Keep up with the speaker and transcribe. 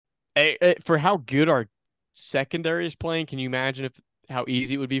For how good our secondary is playing, can you imagine if how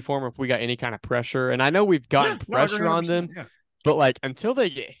easy it would be for them if we got any kind of pressure? And I know we've Yeah, gotten no, I agree pressure on 100%. them, Yeah. but like until they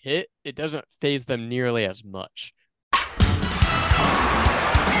get hit, it doesn't phase them nearly as much.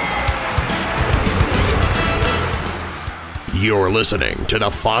 You're listening to the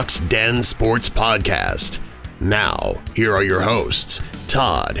Fox Den Sports Podcast. Now, here are your hosts,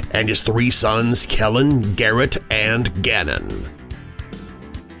 Todd and his three sons, Kellen, Garrett, and Gannon.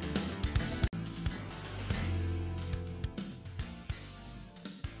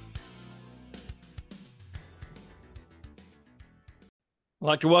 I'd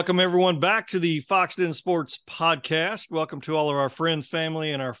like to welcome everyone back to the Fox Den Sports Podcast. Welcome to all of our friends,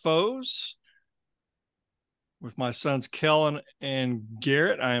 family, and our foes. With my sons, Kellen and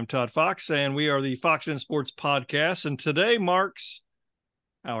Garrett, I am Todd Fox, and we are the Fox Den Sports Podcast. And today marks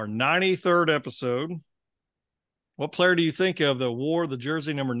our 93rd episode. What player do you think of that wore the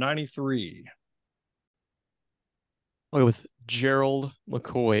jersey number 93? I'll go with Gerald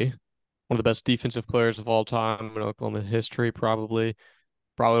McCoy, one of the best defensive players of all time in Oklahoma history, probably.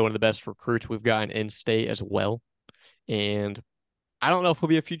 Probably one of the best recruits we've gotten in state as well. And I don't know if he'll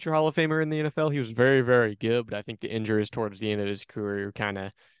be a future Hall of Famer in the NFL. He was very, very good, but I think the injuries towards the end of his career kind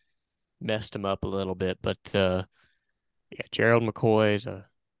of messed him up a little bit. But yeah, Gerald McCoy is a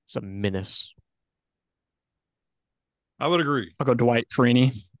menace. I would agree. I'll go Dwight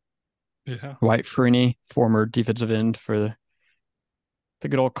Freeney. Yeah. Dwight Freeney, former defensive end for the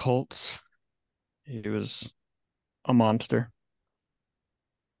good old Colts. He was a monster.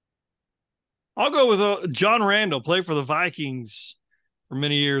 I'll go with John Randall, played for the Vikings for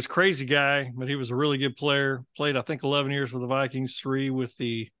many years. Crazy guy, but he was a really good player. Played, I think, 11 years for the Vikings, 3 with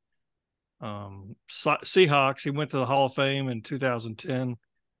the Seahawks. He went to the Hall of Fame in 2010.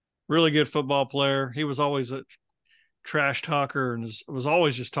 Really good football player. He was always a trash talker and was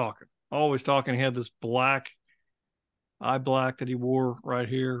always just talking, always talking. He had this eye black that he wore right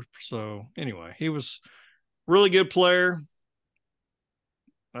here. So anyway, he was really good player.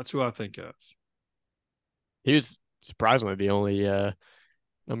 That's who I think of. He was surprisingly the only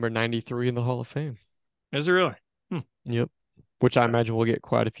number 93 in the Hall of Fame. Is he really? Yep. Which I imagine we'll get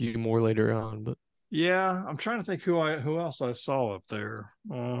quite a few more later on. But yeah, I'm trying to think who else I saw up there.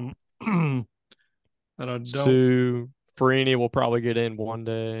 That I don't. So Freeney will probably get in one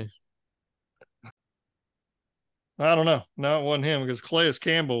day. I don't know. No, it wasn't him because Calais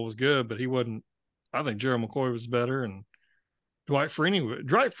Campbell was good, but he wasn't. I think Gerald McCoy was better, and Dwight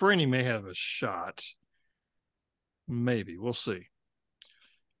Freeney may have a shot. Maybe we'll see.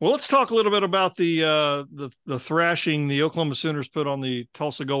 Well, let's talk a little bit about the thrashing the Oklahoma Sooners put on the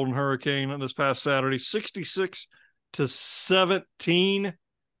Tulsa Golden Hurricane this past Saturday, 66-17.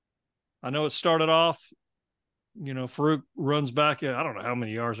 I know it started off, Farouk runs back. I don't know how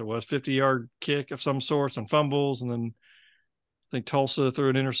many yards it was, 50-yard kick of some sorts and fumbles, and then I think Tulsa threw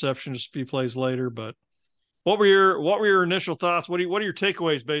an interception just a few plays later. But what were your initial thoughts? What are your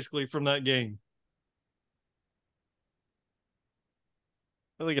takeaways basically from that game?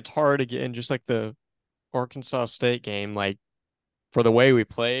 I think it's hard to get in, just like the Arkansas State game. Like for the way we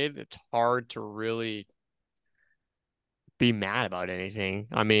played, it's hard to really be mad about anything.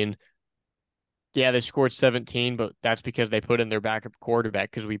 I mean, yeah, they scored 17, but that's because they put in their backup quarterback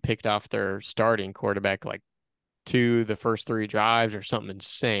because we picked off their starting quarterback like the first 3 drives or something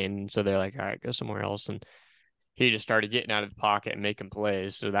insane. So they're like, all right, go somewhere else. And he just started getting out of the pocket and making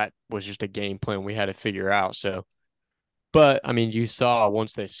plays. So that was just a game plan we had to figure out. So, but I mean, you saw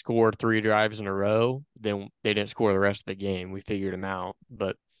once they scored 3 drives in a row, then they didn't score the rest of the game. We figured them out.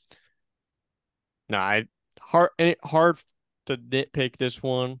 But no, hard to nitpick this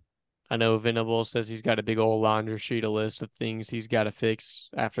one. I know Venable says he's got a big old laundry sheet, a list of things he's got to fix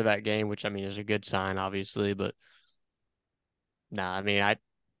after that game, which I mean is a good sign, obviously. But nah, I mean, I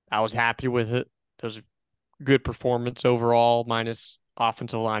was happy with it. It was a good performance overall, minus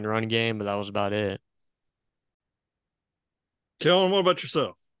offensive line run game, but that was about it. Kellen, what about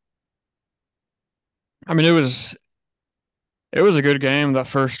yourself? I mean, it was a good game. That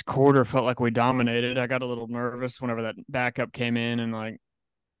first quarter felt like we dominated. I got a little nervous whenever that backup came in and like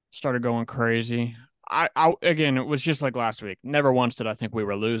started going crazy. I again, it was just like last week. Never once did I think we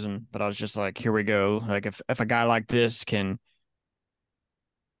were losing, but I was just like, here we go. Like if a guy like this can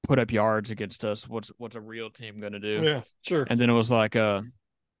put up yards against us, what's a real team gonna do? Yeah, sure. And then it was like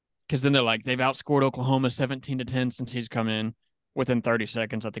because then they're like they've outscored Oklahoma 17-10 since he's come in. Within 30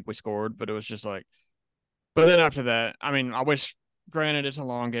 seconds, I think we scored, but it was just like. But then after that, I mean, I wish. Granted, it's a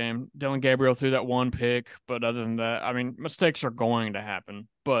long game. Dylan Gabriel threw that one pick, but other than that, I mean, mistakes are going to happen.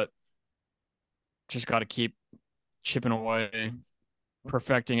 But just got to keep chipping away.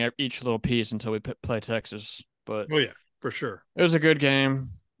 perfecting each little piece until we play Texas. But Oh yeah, for sure. it was a good game.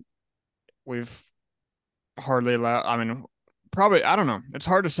 We've hardly allowed. I mean, probably I don't know. It's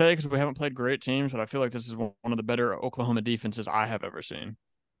hard to say because we haven't played great teams, but I feel like this is one of the better Oklahoma defenses I have ever seen,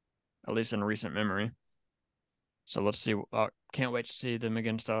 at least in recent memory. So let's see. Can't wait to see them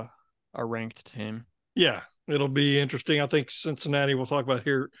against a ranked team. Yeah, it'll be interesting. I think Cincinnati, we'll talk about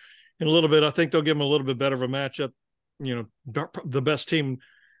here in a little bit. I think they'll give them a little bit better of a matchup. You know, the best team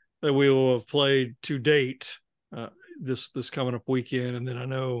that we will have played to date this coming up weekend, and then I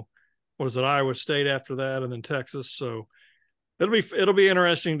know was it Iowa State after that, and then Texas. So it'll be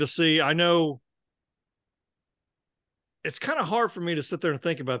interesting to see. I know it's kind of hard for me to sit there and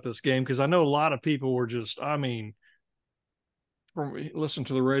think about this game because I know a lot of people were just, I mean, from listen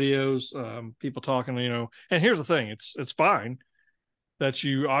to the radios, people talking, you know. And here's the thing: it's fine that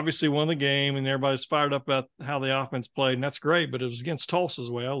you obviously won the game and everybody's fired up about how the offense played, and that's great. But it was against Tulsa, is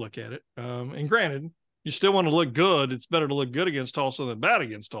the way I look at it. And granted, you still want to look good. It's better to look good against Tulsa than bad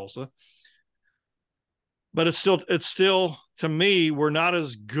against Tulsa. But it's still to me, we're not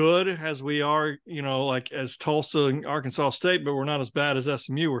as good as we are, you know, like as Tulsa and Arkansas State, but we're not as bad as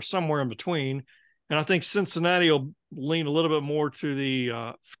SMU. We're somewhere in between. And I think Cincinnati will lean a little bit more to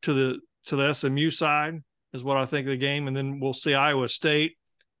the SMU side is what I think of the game. And then we'll see Iowa State.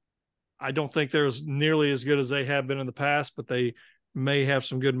 I don't think they're as nearly as good as they have been in the past, but they may have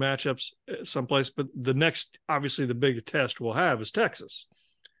some good matchups someplace. But the next, obviously, the big test we'll have is Texas.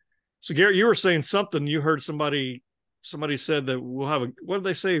 So Garrett, you were saying something. You heard somebody said that we'll have what did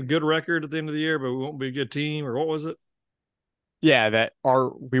they say? A good record at the end of the year, but we won't be a good team, or what was it? Yeah,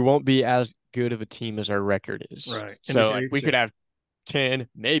 we won't be as good of a team as our record is. Right. So like, we could have 10,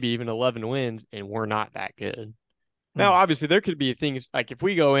 maybe even 11 wins, and we're not that good. Now, obviously, there could be things like if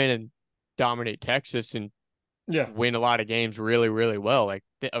we go in and dominate Texas and win a lot of games really, really well, like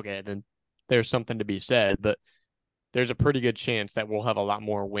okay, then there's something to be said. But there's a pretty good chance that we'll have a lot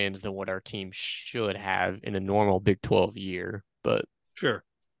more wins than what our team should have in a normal Big 12 year. But sure.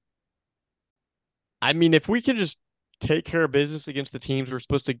 I mean, if we can just take care of business against the teams we're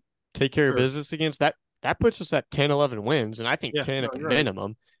supposed to take care of business against, that puts us at 10, 11 wins, and I think 10 at the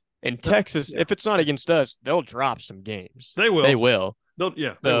minimum. And Texas, if it's not against us, they'll drop some games. They will. They will. They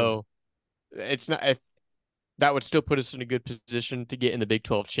will. It's not if that would still put us in a good position to get in the Big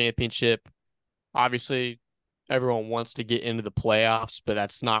 12 championship. Obviously, everyone wants to get into the playoffs, but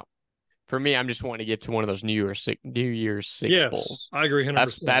that's not for me. I'm just wanting to get to one of those New Year's Six bowls. I agree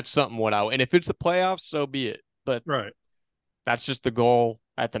 100%. That's something and if it's the playoffs, so be it. But that's just the goal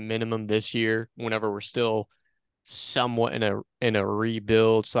at the minimum this year. Whenever we're still somewhat in a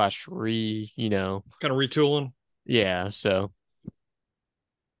rebuild / kind of retooling. Yeah, so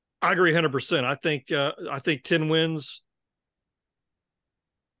I agree 100%. I think 10 wins.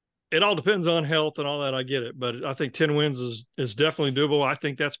 It all depends on health and all that. I get it, but I think 10 wins is definitely doable. I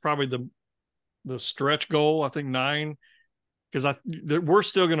think that's probably the stretch goal. I think 9, because we're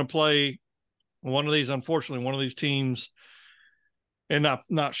still going to play one of these. Unfortunately, one of these teams, and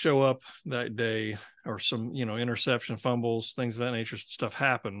not show up that day, or some interception, fumbles, things of that nature. Stuff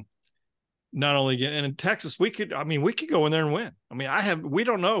happen. Not only again, and in Texas, we could go in there and win. I mean, we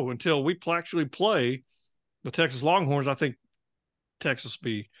don't know until we actually play the Texas Longhorns. I think Texas will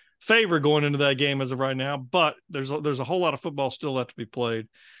be favored going into that game as of right now, but there's a whole lot of football still left to be played.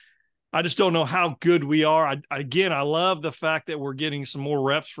 I just don't know how good we are. I love the fact that we're getting some more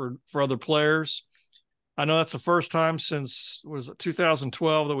reps for other players. I know that's the first time since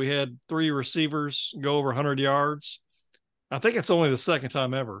 2012 that we had 3 receivers go over 100 yards. I think it's only the second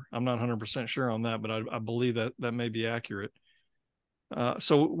time ever. I'm not 100% sure on that, but I believe that may be accurate.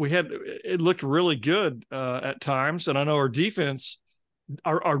 So it looked really good at times, and I know our defense,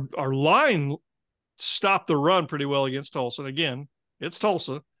 our line stopped the run pretty well against Tulsa. And again, it's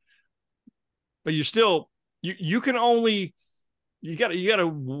Tulsa, but you got to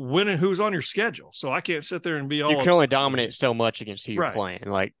win and who's on your schedule. So I can't sit there and be all. You can only dominate so much against who you're playing,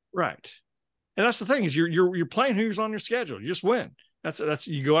 right. And that's the thing is you're playing who's on your schedule. You just win. That's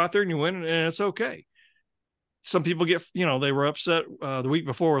you go out there and you win, and it's okay. Some people get they were upset the week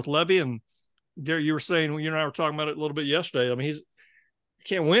before with Levy, and Gary, you were saying you and I were talking about it a little bit yesterday. I mean, he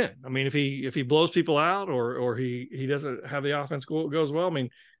can't win. I mean, if he blows people out or he doesn't have the offense goes well, I mean,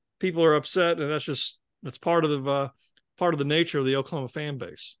 people are upset, and that's part of the nature of the Oklahoma fan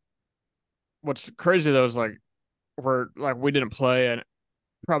base. What's crazy though is we didn't play and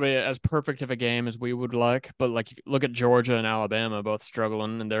probably as perfect of a game as we would like, but if you look at Georgia and Alabama both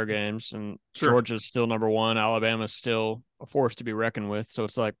struggling in their games, and Georgia's still number 1, Alabama's still a force to be reckoned with. So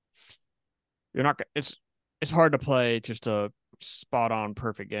it's you're not. It's hard to play just a spot on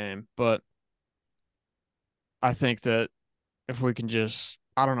perfect game. But I think that if we can just,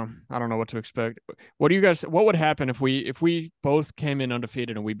 I don't know what to expect. What would happen if we both came in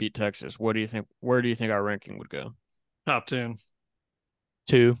undefeated and we beat Texas? What do you think? Where do you think our ranking would go? Top 10.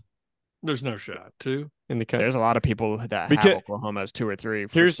 2 There's no shot. 2 in the country. There's a lot of people that Because- have Oklahoma as 2 or 3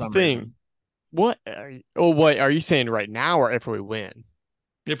 for Here's some the thing. reason. What are you saying right now or if we win?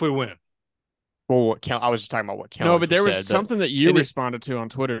 if we win. Well, I was just talking about what Kellen No, but there was said, something that you and responded to on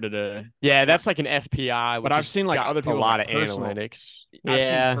Twitter today. Yeah, that's like an FPI. But I've seen like got other a people's lot like, of personal analytics. I've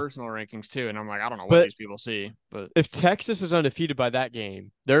Yeah, seen personal rankings too, and I'm like, I don't know what But- these people see. But if Texas is undefeated by that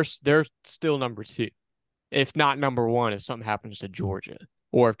game, they're still number 2, if not number 1. If something happens to Georgia,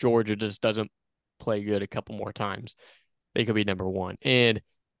 or if Georgia just doesn't play good a couple more times, they could be number 1. And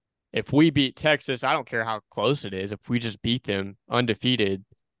if we beat Texas, I don't care how close it is. If we just beat them undefeated,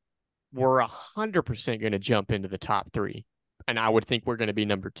 we're 100% going to jump into the top 3. And I would think we're going to be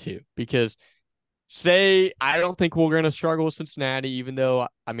number 2 because I don't think we're going to struggle with Cincinnati, even though,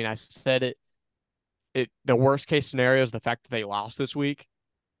 I mean, I said the worst case scenario is the fact that they lost this week,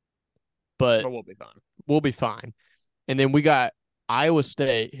 but we'll be fine. we'll be fine. And then we got Iowa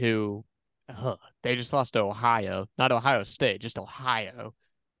State, who they just lost to Ohio, not Ohio State, just Ohio.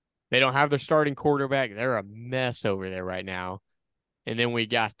 They don't have their starting quarterback. They're a mess over there right now. And then we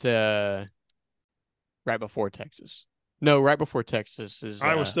got right before Texas. No, right before Texas is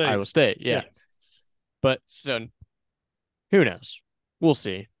Iowa State. Iowa State, yeah. But so who knows? We'll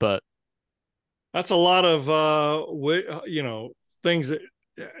see. But That's a lot of things that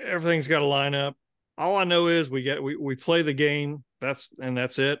everything's got to line up. All I know is we play the game. That's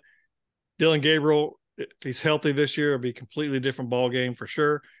it. Dylan Gabriel, if he's healthy this year, it'll be a completely different ball game for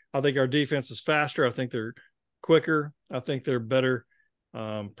sure. I think our defense is faster. I think they're quicker. I think they're better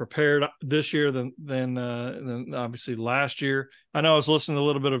prepared this year than obviously last year. I know I was listening to a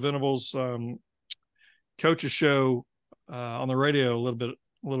little bit of Venable's coach's show on the radio a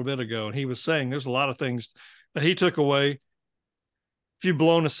little bit ago, and he was saying there's a lot of things that he took away. A few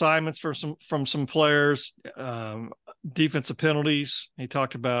blown assignments from some players, defensive penalties. He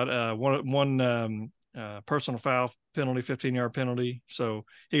talked about one personal foul penalty, 15-yard penalty. So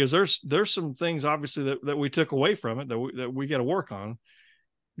he goes, there's some things obviously that we took away from it that we got to work on.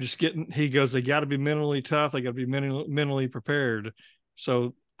 He goes, they got to be mentally tough. They got to be mentally prepared.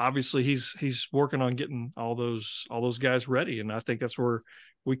 So obviously he's working on getting all those guys ready. And I think that's where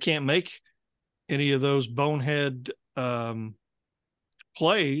we can't make any of those bonehead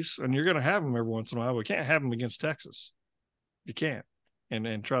plays, and you're going to have them every once in a while. We can't have them against Texas. You can't,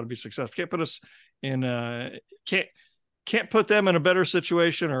 and try to be successful. Can't put us in can't put them in a better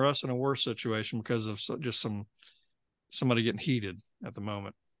situation or us in a worse situation because of just somebody getting heated at the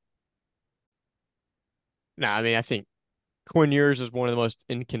moment. no, I mean, I think Quinn Ewers is one of the most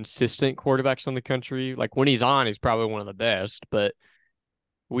inconsistent quarterbacks in the country. Like when he's on, he's probably one of the best, but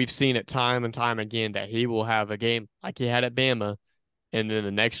we've seen it time and time again that he will have a game like he had at Bama, and then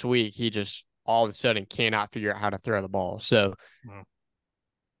the next week he just all of a sudden cannot figure out how to throw the ball. So,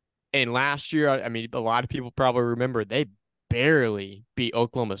 and last year, I mean, a lot of people probably remember they barely beat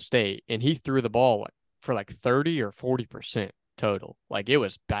Oklahoma State, and he threw the ball for like 30 or 40% total. Like it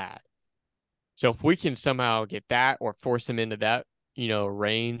was bad. So if we can somehow get that or force him into that,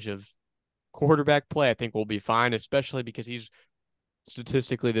 range of quarterback play, I think we'll be fine, especially because he's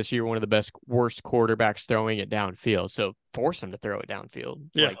statistically this year one of the worst quarterbacks throwing it downfield. So force him to throw it downfield.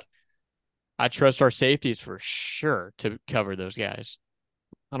 Yeah. Like I trust our safeties for sure to cover those guys.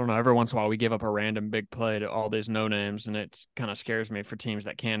 I don't know. Every once in a while, we give up a random big play to all these no names, and it kind of scares me for teams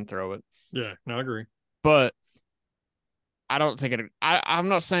that can throw it. Yeah, no, I agree. But I don't think it. I'm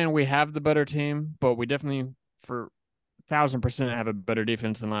not saying we have the better team, but we definitely, for 1,000%, have a better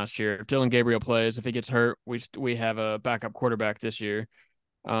defense than last year. If Dylan Gabriel plays, if he gets hurt, we have a backup quarterback this year.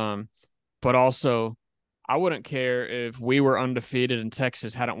 But also, I wouldn't care if we were undefeated and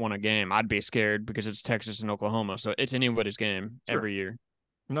Texas hadn't won a game. I'd be scared because it's Texas and Oklahoma, so it's anybody's game every year.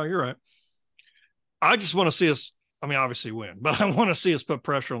 No, you're right. I just want to see us, I mean, obviously win, but I want to see us put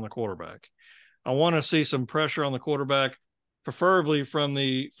pressure on the quarterback. I want to see some pressure on the quarterback, preferably from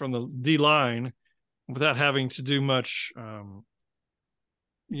the D-line, without having to do much,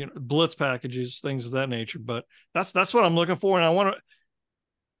 blitz packages, things of that nature. But that's what I'm looking for. And I'm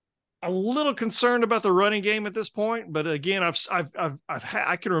a little concerned about the running game at this point. But again,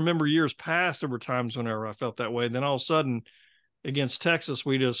 I can remember years past, there were times whenever I felt that way. Then all of a sudden, against Texas,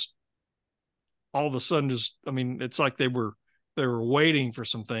 we just all of a sudden it's like they were waiting for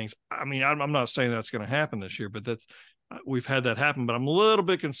some things. I mean, I'm not saying that's going to happen this year, but we've had that happen. But I'm a little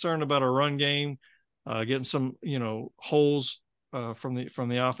bit concerned about our run game, getting some holes from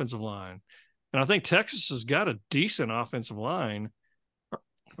the offensive line. And I think Texas has got a decent offensive line,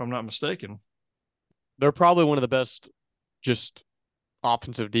 if I'm not mistaken. They're probably one of the best just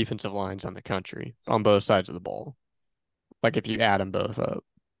offensive defensive lines on the country on both sides of the ball. Like if you add them both up.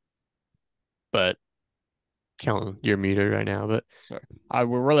 But Kellen, you're muted right now, but Sorry.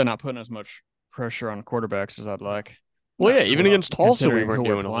 We're really not putting as much pressure on quarterbacks as I'd like. well, yeah, even against Tulsa, we Considering weren't who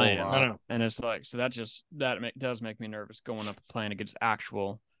we're doing a whole playing. lot. And it's like, so does make me nervous going up and playing against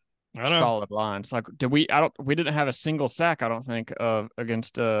actual I know. solid lines. Like, we didn't have a single sack, I don't think,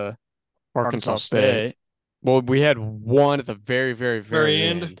 against Arkansas State. Well, we had one at the very, very, very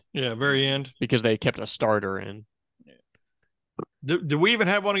end. Yeah, very end. Because they kept a starter in. Did we even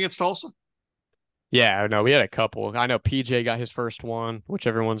have one against Tulsa? Yeah, no, we had a couple. I know PJ got his first one, which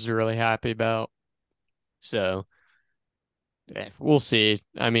everyone's really happy about. So, yeah, we'll see.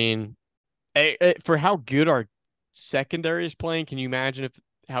 I mean, for how good our secondary is playing, can you imagine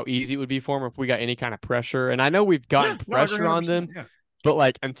how easy it would be for them if we got any kind of pressure? And I know we've gotten pressure on them, but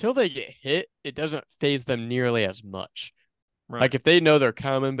like until they get hit, it doesn't phase them nearly as much. Right. Like if they know they're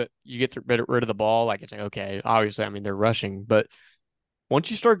coming, but you get rid of the ball, like it's like, okay, obviously, I mean, they're rushing, but once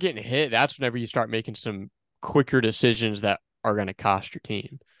you start getting hit, that's whenever you start making some quicker decisions that are going to cost your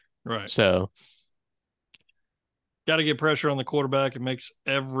team. Right. So got to get pressure on the quarterback. It makes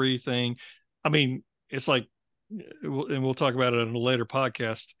everything. I mean, it's like, and we'll talk about it in a later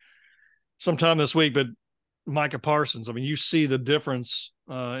podcast sometime this week, but Micah Parsons, I mean, you see the difference.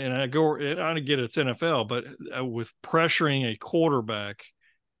 And I get it's NFL, but with pressuring a quarterback,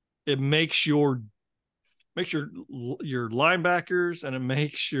 it makes your linebackers and it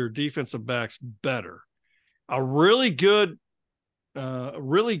makes your defensive backs better. A really good, what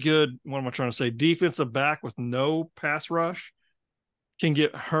am I trying to say? Defensive back with no pass rush can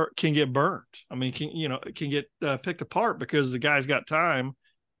get hurt, can get burned. I mean, can get picked apart because the guy's got time.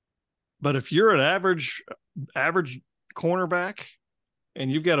 But if you're an average cornerback and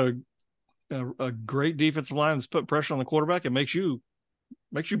you've got a great defensive line that's put pressure on the quarterback, it makes you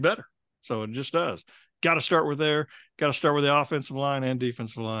better. So it just does. Got to start with the offensive line and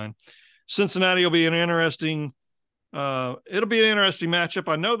defensive line. Cincinnati will be an interesting matchup.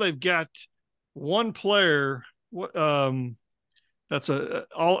 I know they've got one player that's a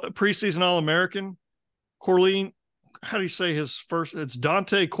preseason All-American, Corleone. How do you say his first? It's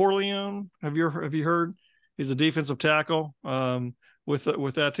Dante Corleone. Have you heard? He's a defensive tackle with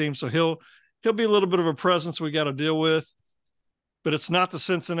that team. So he'll be a little bit of a presence we got to deal with. But it's not the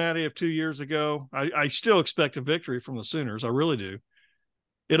Cincinnati of 2 years ago. I still expect a victory from the Sooners. I really do.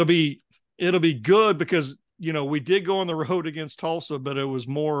 It'll be good because, we did go on the road against Tulsa, but it was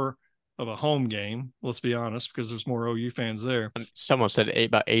more of a home game. Let's be honest, because there's more OU fans there. Someone said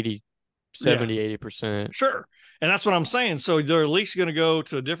about 80%. Sure. And that's what I'm saying. So they're at least going to go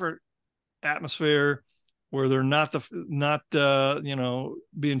to a different atmosphere where they're not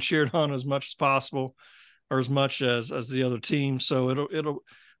being cheered on as much as possible. Or as much as the other team, so it'll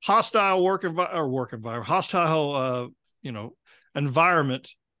hostile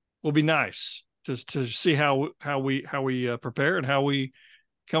environment will be nice to see how we prepare and how we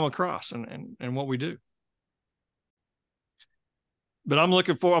come across and what we do. But I'm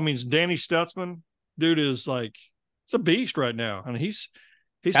looking for. I mean, Danny Stutzman, dude, is like it's a beast right now, and he's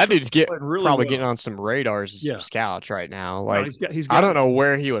that dude's getting on some radars and some scouts right now. Like he's got I don't know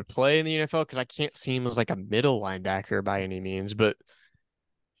where he would play in the NFL because I can't see him as like a middle linebacker by any means, but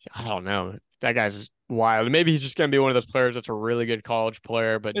I don't know. That guy's wild. Maybe he's just going to be one of those players that's a really good college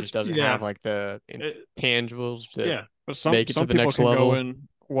player, but just doesn't have like the intangibles to make it to the next level. Go in,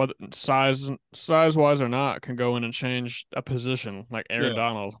 whether size wise or not, can go in and change a position. Like Aaron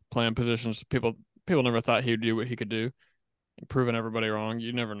Donald playing positions people never thought he'd do what he could do. Proving everybody wrong.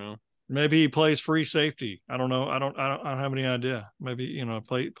 You never know. Maybe he plays free safety. I don't know. I don't have any idea. Maybe,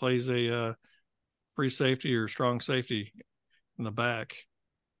 plays a free safety or strong safety in the back.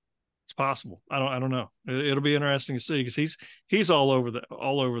 It's possible. I don't know. It'll be interesting to see because he's all over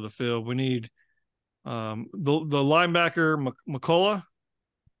the field. We need the linebacker McCullough.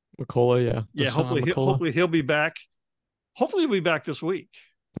 McCullough, yeah. Hopefully he'll be back. Hopefully he'll be back this week.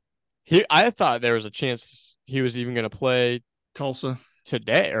 I thought there was a chance he was even going to play Tulsa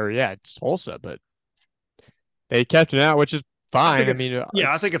today, it's Tulsa, but they kept him out, which is fine. I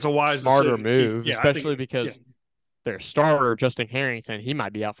think it's a wise, smarter move, especially because their starter Justin Harrington, he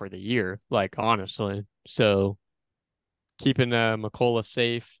might be out for the year. Like honestly, so keeping McCullough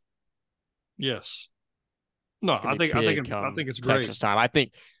safe. Yes. No, I think it's great. Texas time. I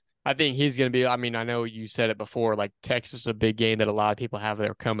think he's going to be. I mean, I know you said it before. Like Texas is a big game that a lot of people have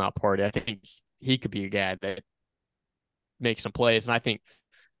their come out party. I think he could be a guy that make some plays. And I think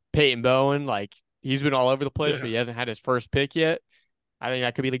Peyton Bowen, like, he's been all over the place, Yeah. but he hasn't had his first pick yet. I think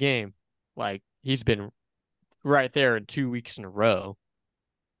that could be the game. Like, he's been right there in 2 weeks in a row.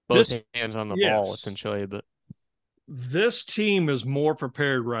 Both hands on the ball, essentially. But this team is more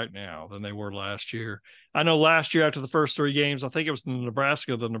prepared right now than they were last year. I know last year after the first 3 games, I think it was in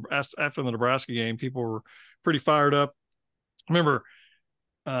Nebraska, after the Nebraska game, people were pretty fired up. I remember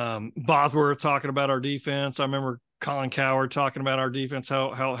Bosworth talking about our defense. I remember Colin Coward talking about our defense,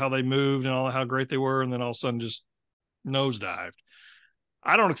 how they moved and how great they were, and then all of a sudden just nosedived.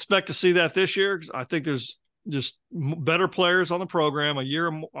 I don't expect to see that this year because I think there's just better players on the program, a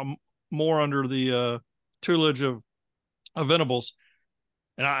year more under the tutelage of Venables.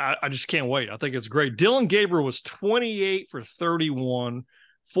 And I just can't wait. I think it's great. Dylan Gabriel was 28 for 31,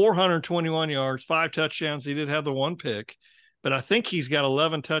 421 yards, 5 touchdowns. He did have the 1 pick, but I think he's got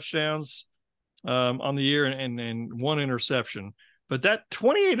 11 touchdowns on the year and 1 interception. But that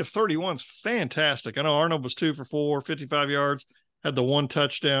 28 of 31 is fantastic. I know Arnold was 2 for 4, 55 yards, had the 1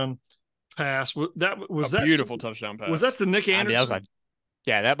 touchdown pass. That was a beautiful touchdown pass. Was that the Nick Anderson?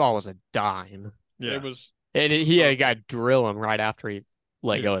 That ball was a dime. Yeah. It was. And he had a guy drill him right after he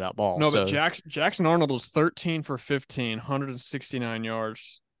let go of that ball. No, but Jackson Arnold was 13 for 15, 169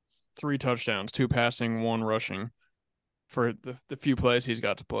 yards, 3 touchdowns, 2 passing, 1 rushing for the few plays he's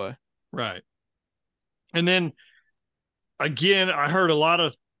got to play. Right. And then again, I heard a lot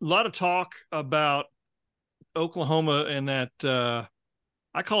of talk about Oklahoma and that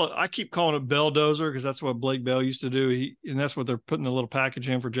I keep calling it Belldozer because that's what Blake Bell used to do. And that's what they're putting the little package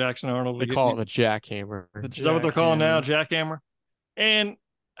in for Jackson Arnold. They call it the jackhammer. Is that what they're calling now? Jackhammer. And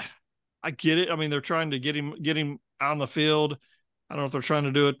I get it. I mean, they're trying to get him on the field. I don't know if they're trying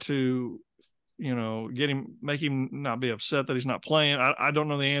to do it to, make him not be upset that he's not playing. I don't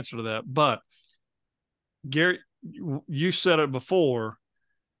know the answer to that. But Garrett, you said it before.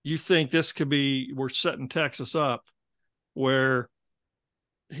 You think this could be, we're setting Texas up where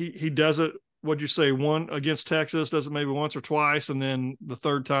he does it, what'd you say, one against Texas, does it maybe once or twice, and then the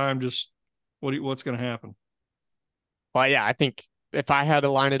third time just what's going to happen? Well, yeah, I think if I had to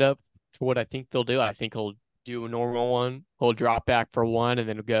line it up to what I think they'll do, I think he'll do a normal one. He'll drop back for 1 and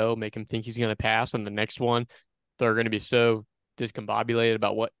then go, make him think he's going to pass. And the next one, they're going to be so discombobulated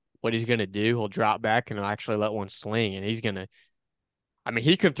about what he's going to do. He'll drop back and he'll actually let one sling. And he's going to,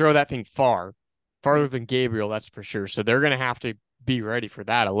 he can throw that thing farther than Gabriel, that's for sure. So they're going to have to be ready for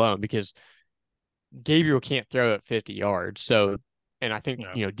that alone because Gabriel can't throw at 50 yards. So, and I think,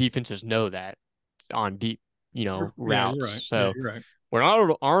 defenses know that on deep, routes. Right. So right. When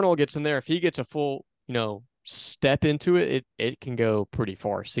Arnold gets in there, if he gets a full, step into it, it can go pretty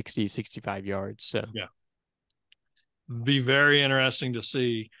far, 60, 65 yards. So, yeah. Be very interesting to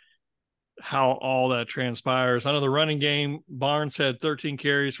see how all that transpires. I know the running game, Barnes had 13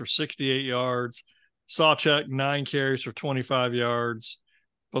 carries for 68 yards. Sawchuk, 9 carries for 25 yards.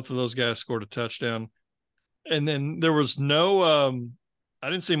 Both of those guys scored a touchdown. And then there was no I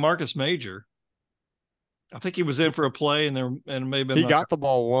didn't see Marcus Major. I think he was in for a play and maybe he got the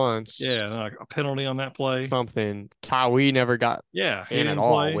ball once. Yeah, like a penalty on that play. Something. Tyree never got in at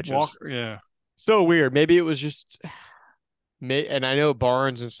all, which was so weird. Maybe it was just and I know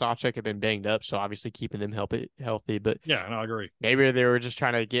Barnes and Sawchuk have been banged up, so obviously keeping them healthy. But yeah, no, I agree. Maybe they were just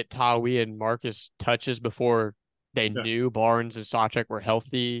trying to get Tyree and Marcus touches before they knew Barnes and Sawchuk were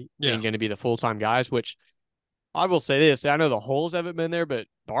healthy and going to be the full-time guys, which I will say this. I know the holes haven't been there, but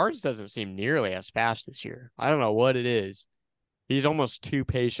Barnes doesn't seem nearly as fast this year. I don't know what it is. He's almost too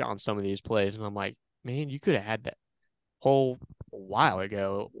patient on some of these plays. And I'm like, man, you could have had that hole a while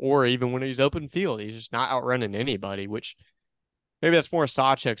ago, or even when he's open field. He's just not outrunning anybody, which maybe that's more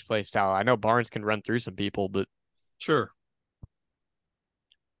Sawchuk's play style. I know Barnes can run through some people, but sure.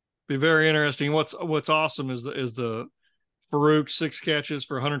 Be very interesting. What's awesome is the Farouk 6 catches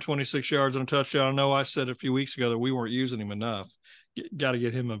for 126 yards and a touchdown. I know I said a few weeks ago that we weren't using him enough. Got to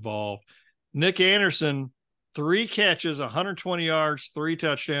get him involved. Nick Anderson, 3 catches, 120 yards, 3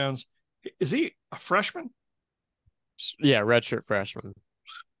 touchdowns. Is he a freshman? Yeah, redshirt freshman.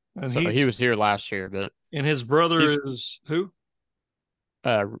 And so he was here last year, but and his brother is who?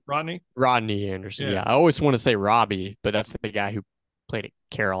 Rodney Anderson. Yeah. I always want to say Robbie, but that's the guy who played at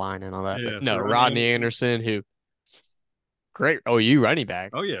Carolina and all that. Yeah, but no, Rodney Anderson, who great OU running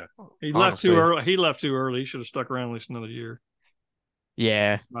back. Oh yeah, he left too early. He should have stuck around at least another year.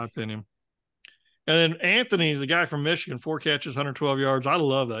 Yeah, in my opinion. And then Anthony, the guy from Michigan, 4 catches, 112 yards. I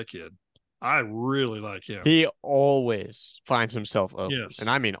love that kid. I really like him. He always finds himself open. Yes. And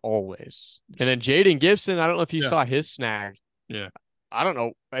I mean always. And then Jaden Gibson, I don't know if you saw his snag. Yeah. I don't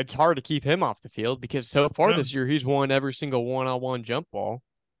know. It's hard to keep him off the field because so far Yeah. this year he's won every single one-on-one jump ball.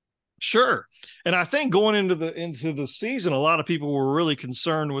 Sure. And I think going into the season, a lot of people were really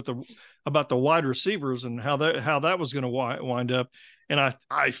concerned about the wide receivers and how that was going to wind up. And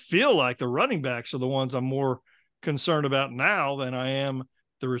I feel like the running backs are the ones I'm more concerned about now than I am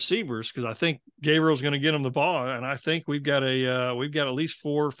the receivers, because I think Gabriel's going to get them the ball, and I think we've got at least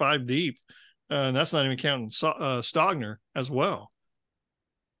 4 or 5 deep, and that's not even counting Stogner as well.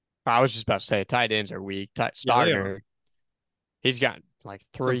 I was just about to say tight ends are weak. Yeah, they are. Stogner, he's got like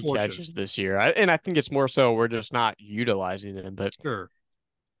It's 3 unfortunate. catches this year. And I think it's more so we're just not utilizing them, but Sure.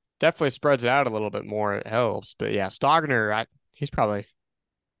 definitely spreads it out a little bit more. It helps. But yeah, Stogner, he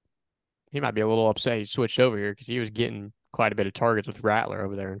might be a little upset he switched over here because he was getting quite a bit of targets with Rattler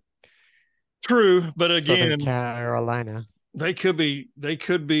over there in True, but Southern again, Carolina. they could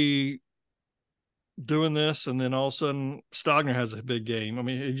be doing this, and then all of a sudden Stogner has a big game. I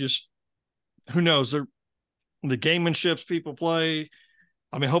mean, it just, who knows? The gamemanships people play.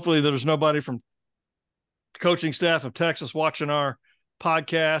 I mean, hopefully there's nobody from the coaching staff of Texas watching our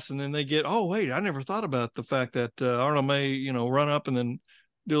podcast, and then they get, oh wait, I never thought about the fact that Arnold may run up and then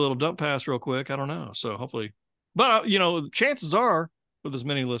do a little dump pass real quick. I don't know. So hopefully, but chances are, with as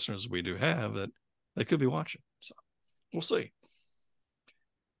many listeners as we do have, that they could be watching. So we'll see.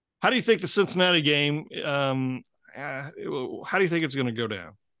 How do you think the Cincinnati game? How do you think it's going to go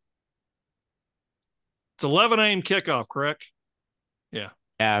down? It's 11 a.m. kickoff, correct? Yeah.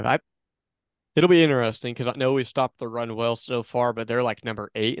 Yeah, it'll be interesting because I know we've stopped the run well so far, but they're like number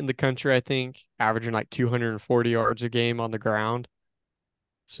 8 in the country, I think, averaging like 240 yards a game on the ground.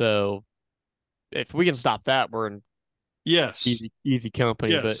 So if we can stop that, we're in Yes. easy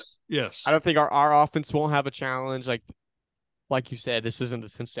company. But Yes. I don't think our offense won't have a challenge. Like you said, this isn't the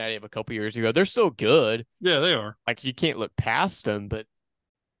Cincinnati of a couple years ago. They're so good. Yeah, they are. Like you can't look past them, but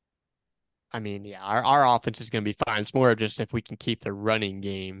I mean, yeah, our offense is going to be fine. It's more of just if we can keep the running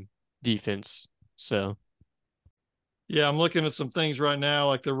game defense. So, yeah, I'm looking at some things right now,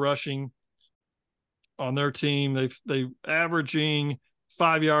 like the rushing on their team. They averaging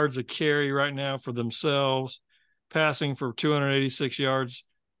 5 yards a carry right now for themselves, passing for 286 yards.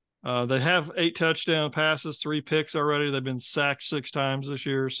 They have 8 touchdown passes, 3 picks already. They've been sacked 6 times this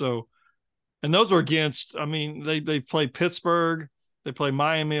year. So, and those were against, I mean, they played Pittsburgh, they play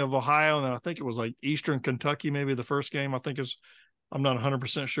Miami of Ohio, and then I think it was like Eastern Kentucky, maybe the first game. I'm not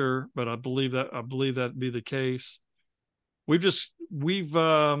 100% sure, but I believe that'd be the case. We've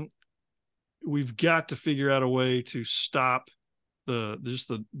got to figure out a way to stop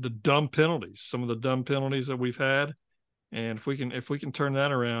the dumb penalties, some of the dumb penalties that we've had. And if we can turn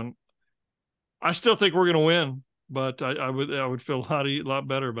that around, I still think we're going to win, but I would feel a lot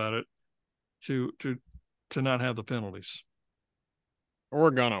better about it to not have the penalties.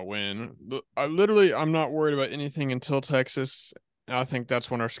 We're gonna win. I'm not worried about anything until Texas. I think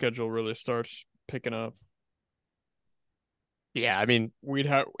that's when our schedule really starts picking up. yeah, I mean, We'd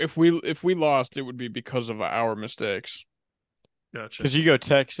have if we lost, it would be because of our mistakes. Gotcha. because you go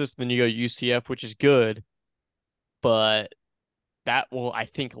Texas, then you go UCF, which is good, but that will, I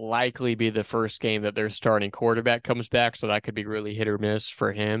think, likely be the first game that their starting quarterback comes back, so that could be really hit or miss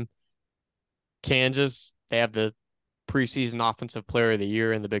for him. Kansas, they have the preseason offensive player of the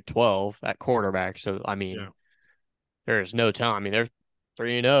year in the Big 12 at quarterback. So, I mean, there's no telling. I mean, they're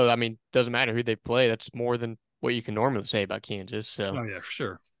 3-0. I mean, doesn't matter who they play. That's more than what you can normally say about Kansas. So, Oh yeah, for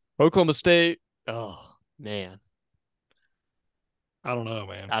sure. Oklahoma State, oh, man. I don't know,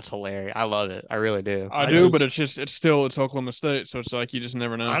 man. That's hilarious. I love it. I really do. I do, but it's Oklahoma State, so it's like you just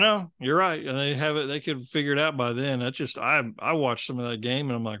never know. I know, you're right, and they could figure it out by then. That's just I watched some of that game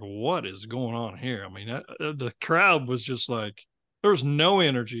and I'm like, what is going on here? I mean, the crowd was just like, there was no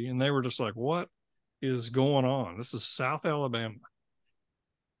energy, and they were just like, what is going on? This is South Alabama.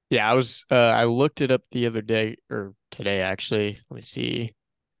 Yeah, I looked it up the other day or today actually. Let me see.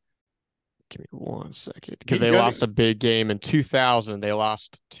 Give me 1 second because they lost a big game in 2000. They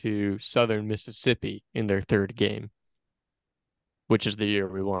lost to Southern Mississippi in their 3rd game, which is the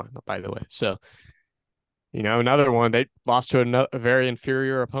year we won, by the way. So, another one, they lost to a very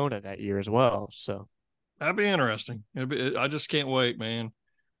inferior opponent that year as well. So That'd be interesting. I just can't wait, man.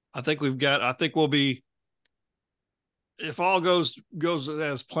 I think we'll be, if all goes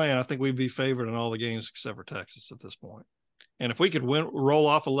as planned, I think we'd be favored in all the games except for Texas at this point. And if we could roll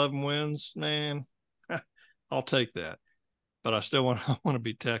off 11 wins, man, I'll take that. But I still want to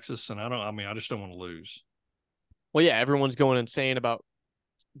beat Texas, and I just don't want to lose. Well, yeah, everyone's going insane about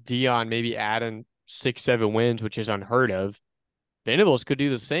Dion maybe adding 6-7 wins, which is unheard of. Venables could do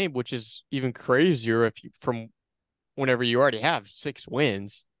the same, which is even crazier from whenever you already have 6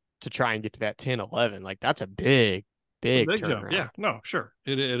 wins to try and get to that 10-11. Like, that's a big, It's a big big jump. Yeah, turnaround. no, sure.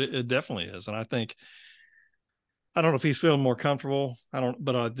 It definitely is. And I think, I don't know if he's feeling more comfortable.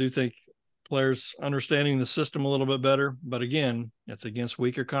 But I do think players understanding the system a little bit better. But again, it's against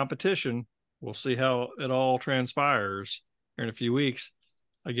weaker competition. We'll see how it all transpires here in a few weeks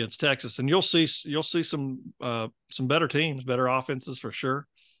against Texas, and you'll see some better teams, better offenses for sure,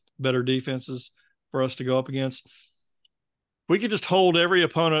 better defenses for us to go up against. We could just hold every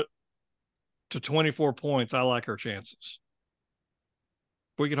opponent to 24 points. I like our chances.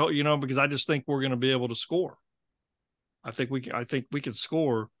 We could hold, because I just think we're going to be able to score. I think we could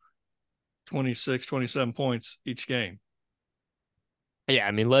score 26, 27 points each game. Yeah,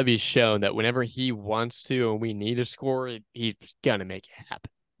 I mean, Levy's shown that whenever he wants to and we need to score, he's gonna make it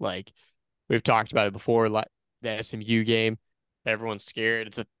happen. Like, we've talked about it before, like the SMU game, everyone's scared.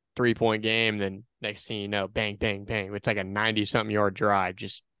 It's a 3-point game. Then next thing you know, bang, bang, bang. It's like a 90-something yard drive,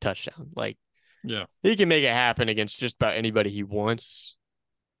 just touchdown. Like, Yeah, he can make it happen against just about anybody he wants.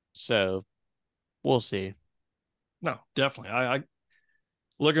 So we'll see. no, definitely. I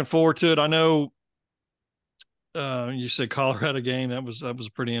looking forward to it. I know you said Colorado game. That was a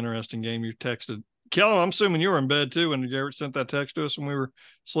pretty interesting game. You texted Kelly. I'm assuming you were in bed too when Garrett sent that text to us when we were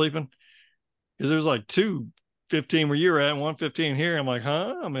sleeping, because there was like 2:15 where you were at and 1:15 here. I'm like,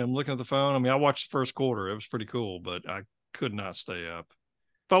 huh? I mean, I'm looking at the phone. I mean, I watched the first quarter. It was pretty cool, but I could not stay up.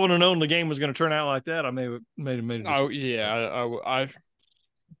 If I would have known the game was going to turn out like that, I may have made it. Oh yeah, I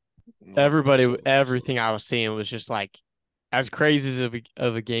Everybody, absolutely. everything I was seeing was just like, as crazy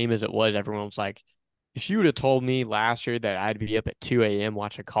of a game as it was, everyone was like, if you would have told me last year that I'd be up at 2 a.m.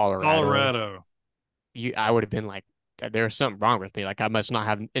 watching Colorado, Colorado. I would have been like, there's something wrong with me. Like, I must not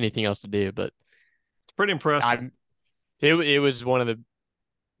have anything else to do. But It's pretty impressive. it was one of the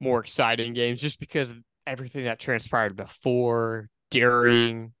more exciting games just because of everything that transpired before,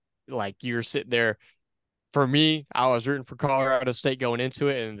 during. Like, you're sitting there. For me, I was rooting for Colorado State going into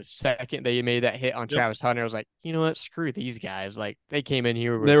it, and the second they made that hit on Yep. Travis Hunter, I was like, you know what? Screw these guys. Like, they came in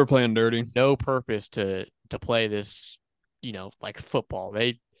here They with were playing dirty. no purpose to play this, like football.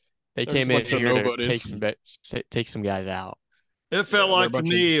 They They're just came a in bunch of here to nobodies. take some guys out. It felt Yeah, they're a like to bunch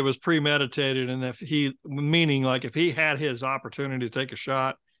of me it was premeditated, and that meaning like if he had his opportunity to take a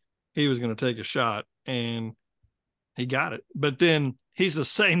shot, he was going to take a shot, and he got it. But then he's the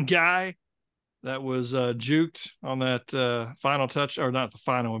same guy that was juked on that final touch, or not the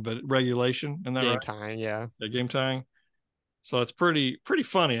final one, but regulation. Isn't that Game right? time, yeah. The game tying. So it's pretty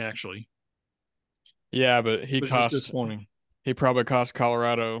funny actually. Yeah, but It was just disappointing. he probably cost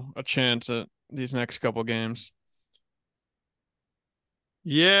Colorado a chance at these next couple games.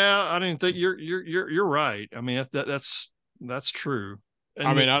 Yeah, I didn't think you're right. I mean that's true. And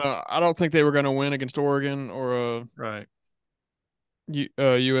I mean, I don't think they were going to win against Oregon or right.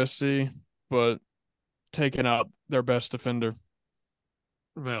 USC, but taking out their best defender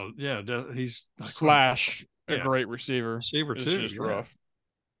Well, yeah, he's slash a yeah, great receiver receiver is too. just Yeah. rough.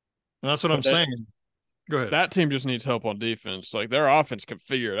 And that's what I'm But that, saying. Go ahead. that team just needs help on defense. Like, their offense can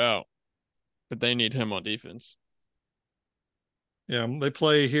figure it out, but they need him on defense. Yeah, they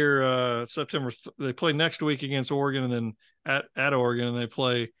play here September. They play next week against Oregon, and then at Oregon, and they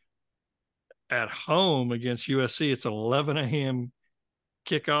play at home against USC. It's 11 a.m.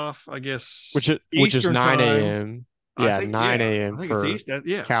 kickoff, I guess, Which is Eastern 9 time. a.m. Yeah, 9 I a.m. think it's for East. Yeah,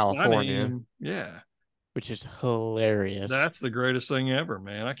 it's 9 California, a.m. Yeah, which is hilarious. that's the greatest thing ever,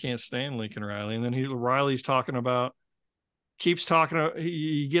 man. I can't stand Lincoln Riley. And then Riley's keeps talking.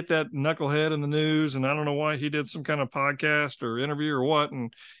 You get that knucklehead in the news, and I don't know why he did some kind of podcast or interview or what,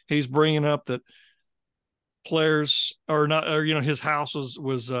 and he's bringing up that players are not, or his house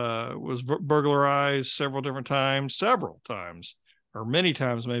was burglarized several times, or many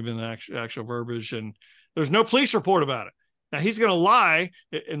times, maybe in the actual verbiage, and there's no police report about it. Now he's going to lie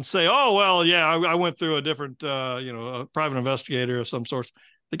and say, "Oh well, yeah, I went through a different, a private investigator of some sorts."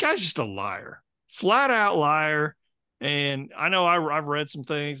 The guy's just a liar, flat out liar. And I know I've read some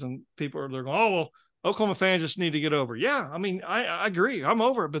things, and they're going, "Oh well, Oklahoma fans just need to get over it." Yeah, I mean, I agree, I'm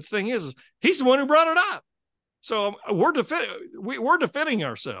over it. But the thing is he's the one who brought it up. So we're defending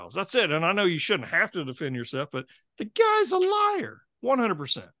ourselves. That's it. And I know you shouldn't have to defend yourself, but the guy's a liar,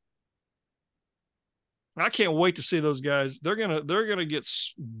 100%. I can't wait to see those guys. They're gonna get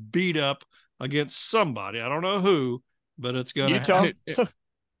beat up against somebody. I don't know who, but it's gonna Utah.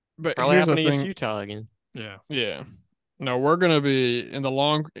 But Probably here's the happening against thing. Utah again. Yeah. Yeah. No, we're going to be in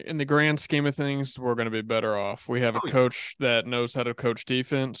the grand scheme of things, we're going to be better off. We have a coach that knows how to coach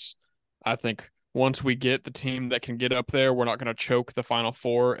defense. I think once we get the team that can get up there, we're not going to choke the Final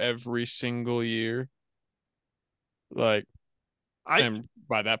Four every single year. Like, I and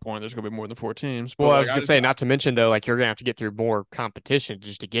by that point, there's going to be more than 4 teams. But Well, I like, was gonna say, not to mention though, like you're gonna have to get through more competition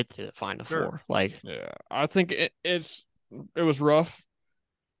just to get to the Final sure. Four. Like, yeah, I think it was rough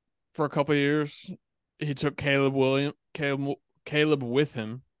for a couple of years. He took Caleb with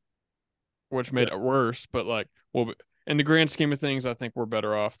him, which made Yeah. it worse. But like, well, in the grand scheme of things, I think we're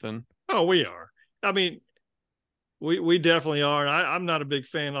better off than. Oh, we are. I mean, we definitely are. And I'm not a big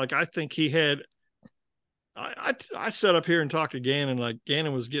fan. Like, I think he had. I sat up here and talked to Gannon. Like,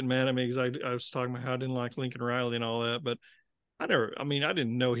 Gannon was getting mad at me because I was talking about how I didn't like Lincoln Riley and all that. But I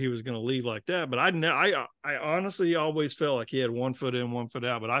didn't know he was going to leave like that. But I honestly always felt like he had 1 foot in, 1 foot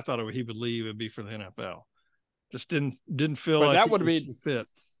out. But I thought he would leave, it'd be for the NFL. Just didn't feel But like that he would was be fit.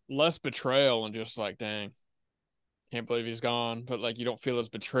 less betrayal and just like, dang, can't believe he's gone. But like, you don't feel as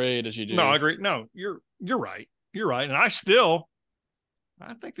betrayed as you No, I do. agree. No, you're right. You're right. And I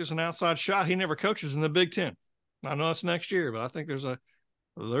think there's an outside shot he never coaches in the Big Ten. I know it's next year, but I think there's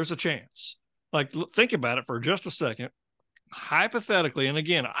a chance. Like, think about it for just a second. Hypothetically, and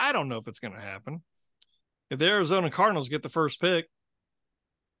again, I don't know if it's going to happen. If the Arizona Cardinals get the first pick,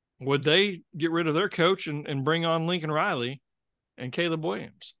 would they get rid of their coach and bring on Lincoln Riley and Caleb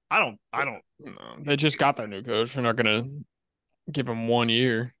Williams? I don't. No, they just got their new coach. They're not going to give him 1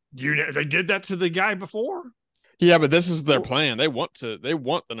 year. They did that to the guy before. Yeah, but this is their plan. They want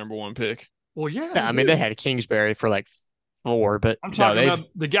the number 1 pick. Well, yeah. yeah, I mean, they had Kingsbury for like 4, but I'm no, talking they've about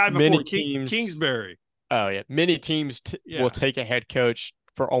the guy many before teams. Kingsbury. Oh yeah, many teams Yeah. will take a head coach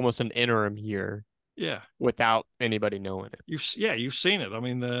for almost an interim year Yeah. without anybody knowing it. You've seen it. I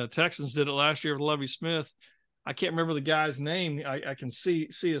mean, the Texans did it last year with Lovie Smith. I can't remember the guy's name. I can see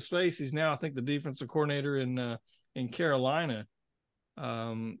his face. He's now, I think, the defensive coordinator in Carolina.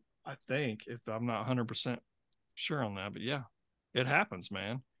 I think, if I'm not 100% sure on that, but yeah, it happens,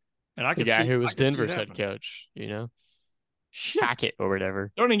 man. And I The could guy see who was I could see it Denver's head happening. coach, Yeah. Hackett or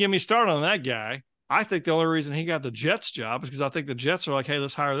whatever. Don't even get me started on that guy. I think the only reason he got the Jets job is because I think the Jets are like, hey,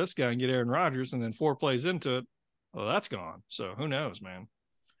 let's hire this guy and get Aaron Rodgers. And then 4 plays into it, well, that's gone. So who knows, man?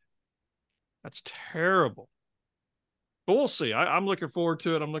 That's terrible. But we'll see. I'm looking forward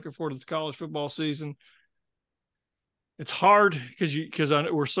to it. I'm looking forward to the college football season. It's hard because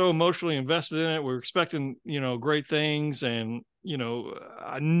we're so emotionally invested in it. We're expecting, great things. And,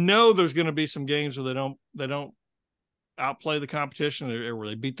 I know there's going to be some games where they don't outplay the competition or where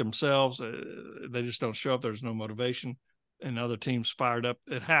they beat themselves. They just don't show up. There's no motivation and other teams fired up.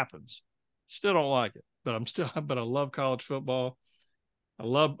 It happens. Still don't like it, but I love college football.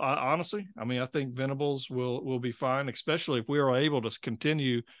 Honestly, I think Venables will be fine, especially if we are able to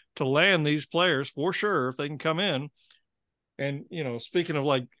continue to land these players for sure, if they can come in. And, speaking of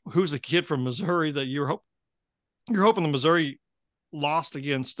like, who's the kid from Missouri that you're hoping the Missouri lost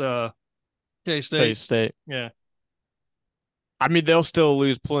against K-State? K-State. Yeah. I mean, they'll still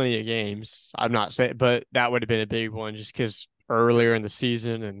lose plenty of games. I'm not saying, but that would have been a big one just because earlier in the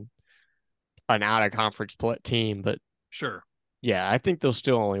season and an out of conference team. But Sure. yeah, I think they'll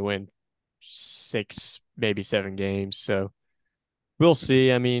still only win 6, maybe 7 games. So we'll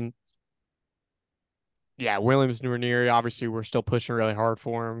see. I mean, yeah, Williams Nwaneri, obviously, we're still pushing really hard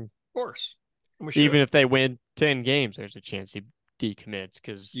for him. Of course. Even if they win 10 games, there's a chance he decommits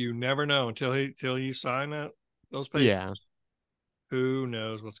because you never know until you sign those papers. Yeah. Who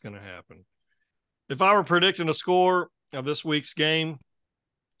knows what's going to happen? If I were predicting a score of this week's game,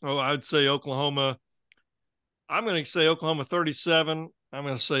 I'd say Oklahoma. I'm going to say Oklahoma 37. I'm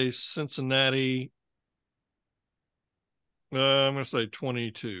going to say Cincinnati. I'm going to say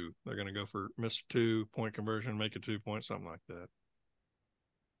 22. They're going to go for miss 2-point conversion, make it 2 points, something like that.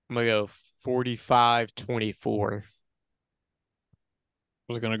 I'm going to go 45-24. I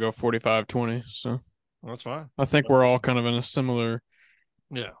was going to go 45-20. So that's fine. I think we're all kind of in a similar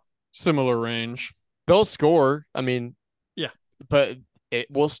range. They'll score. I mean, yeah, but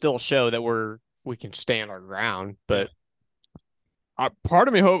it will still show that we can stand our ground. But part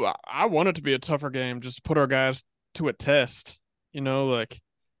of me hope I want it to be a tougher game, just to put our guys to a test. Like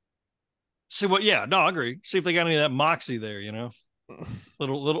see what? Yeah, no, I agree. See if they got any of that moxie there.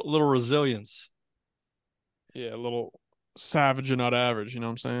 Little resilience. Yeah, a little savage and not average. You know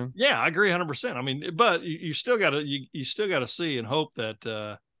what I'm saying? Yeah, I agree 100%. I mean, but you still got to see and hope that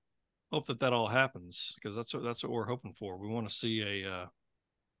that all happens, because that's what we're hoping for. We want to see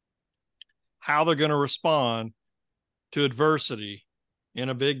how they're going to respond to adversity in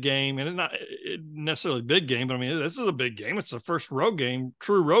a big game, and not necessarily big game, but I mean, this is a big game. It's the first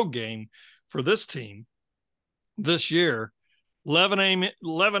true road game for this team this year. 11 a.m.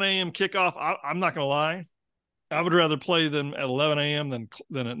 kickoff. I'm not going to lie. I would rather play them at 11 a.m.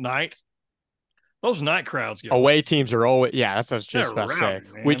 than at night. Those night crowds get Away teams are always, yeah, that's what I was just They're about to rowdy,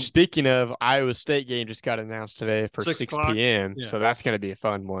 say. man. Which, speaking of, Iowa State game just got announced today for 6 6 o'clock? p.m. Yeah. So that's going to be a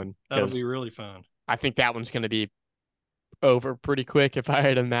fun one. That'll be really fun. I think that one's going to be over pretty quick, if I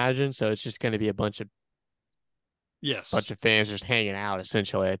had imagined. So it's just going to be a bunch of fans just hanging out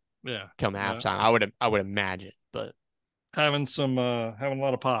essentially. Yeah. Come halftime, I would imagine, but having a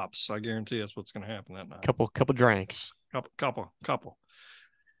lot of pops. I guarantee that's what's going to happen that night. Couple drinks. Couple.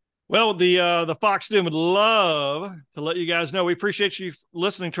 Well, the Fox Den would love to let you guys know we appreciate you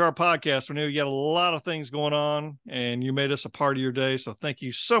listening to our podcast. We know you got a lot of things going on, and you made us a part of your day. So thank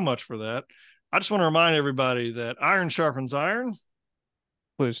you so much for that. I just want to remind everybody that iron sharpens iron.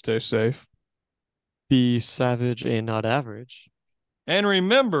 Please stay safe. Be savage and not average. And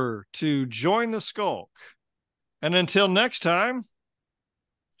remember to join the skulk. And until next time,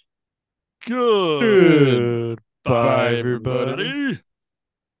 Goodbye, everybody.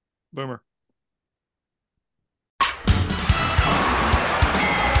 Boomer.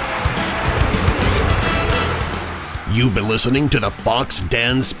 You've been listening to the Fox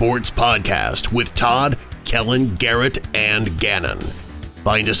Den Sports Podcast with Todd, Kellen, Garrett, and Gannon.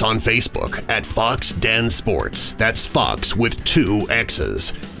 Find us on Facebook at Fox Den Sports. That's Fox with 2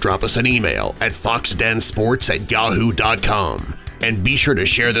 X's. Drop us an email at foxdensports@yahoo.com. And be sure to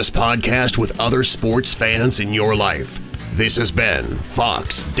share this podcast with other sports fans in your life. This has been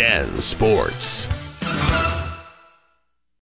Fox Den Sports.